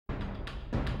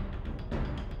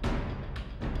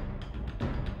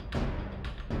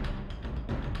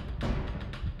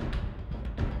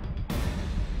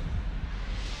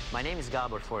My name is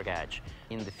Gabor Forgacs.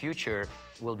 In the future,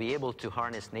 we'll be able to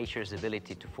harness nature's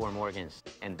ability to form organs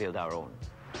and build our own.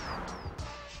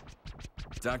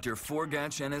 Dr.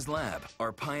 Forgacs and his lab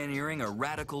are pioneering a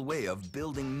radical way of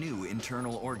building new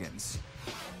internal organs.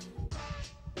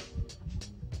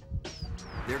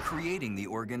 They're creating the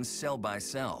organs cell by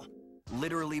cell,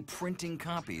 literally printing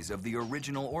copies of the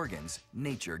original organs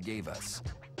nature gave us.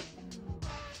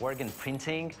 Organ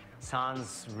printing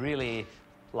sounds really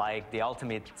like the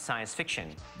ultimate science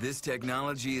fiction. This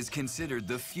technology is considered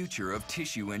the future of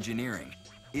tissue engineering.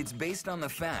 It's based on the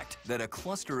fact that a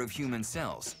cluster of human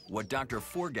cells, what Dr.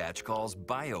 Forgacs calls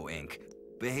bioink,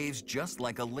 behaves just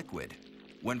like a liquid.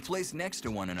 When placed next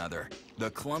to one another,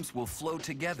 the clumps will flow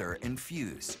together and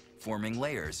fuse, forming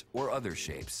layers or other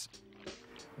shapes.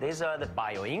 These are the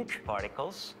bioink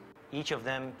particles. Each of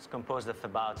them is composed of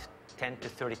about 10 to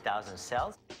 30,000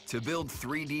 cells. To build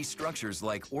 3D structures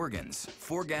like organs,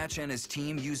 Forgacs and his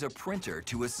team use a printer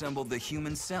to assemble the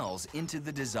human cells into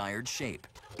the desired shape.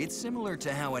 It's similar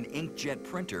to how an inkjet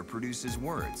printer produces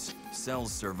words.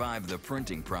 Cells survive the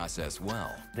printing process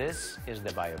well. This is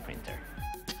the bioprinter.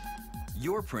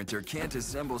 Your printer can't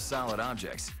assemble solid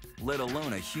objects, let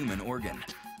alone a human organ.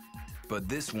 But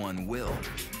this one will.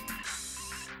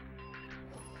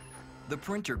 The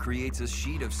printer creates a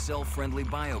sheet of cell-friendly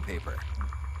biopaper.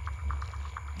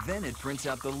 Then it prints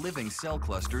out the living cell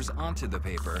clusters onto the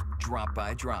paper, drop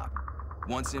by drop.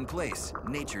 Once in place,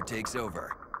 nature takes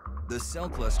over. The cell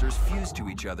clusters fuse to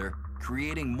each other,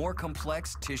 creating more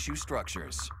complex tissue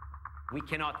structures. We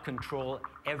cannot control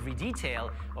every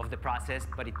detail of the process,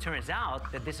 but it turns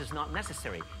out that this is not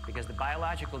necessary because the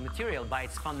biological material, by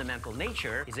its fundamental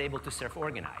nature, is able to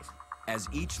self-organize. As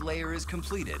each layer is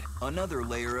completed, another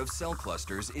layer of cell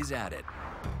clusters is added.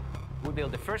 We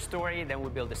build the first story, then we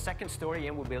build the second story,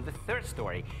 and we build the third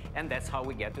story. And that's how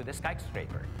we get to the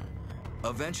skyscraper.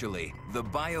 Eventually, the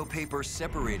biopaper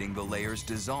separating the layers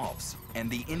dissolves, and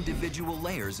the individual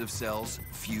layers of cells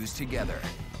fuse together.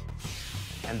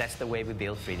 And that's the way we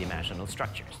build three-dimensional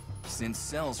structures. Since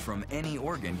cells from any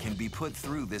organ can be put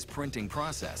through this printing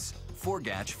process,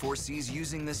 Forgacs foresees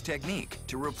using this technique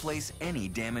to replace any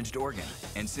damaged organ.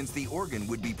 And since the organ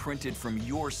would be printed from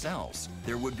your cells,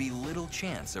 there would be little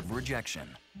chance of rejection.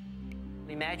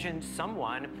 Imagine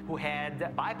someone who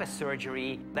had bypass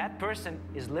surgery. That person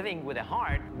is living with a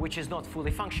heart which is not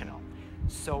fully functional.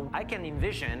 So I can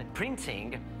envision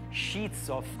printing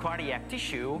sheets of cardiac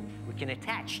tissue we can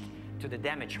attach to the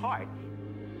damaged heart.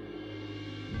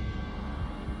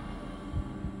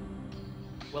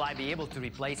 Will I be able to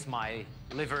replace my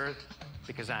liver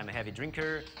because I'm a heavy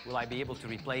drinker? Will I be able to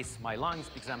replace my lungs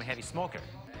because I'm a heavy smoker?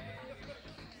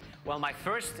 Well, my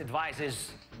first advice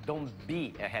is don't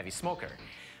be a heavy smoker.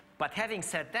 But having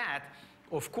said that,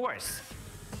 of course,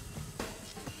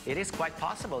 it is quite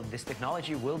possible this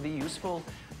technology will be useful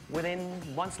within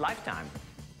one's lifetime.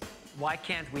 Why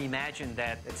can't we imagine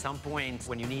that at some point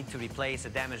when you need to replace a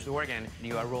damaged organ,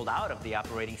 you are rolled out of the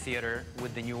operating theater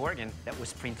with the new organ that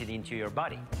was printed into your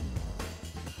body?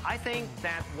 I think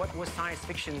that what was science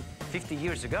fiction 50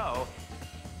 years ago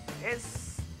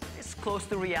is close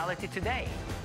to reality today.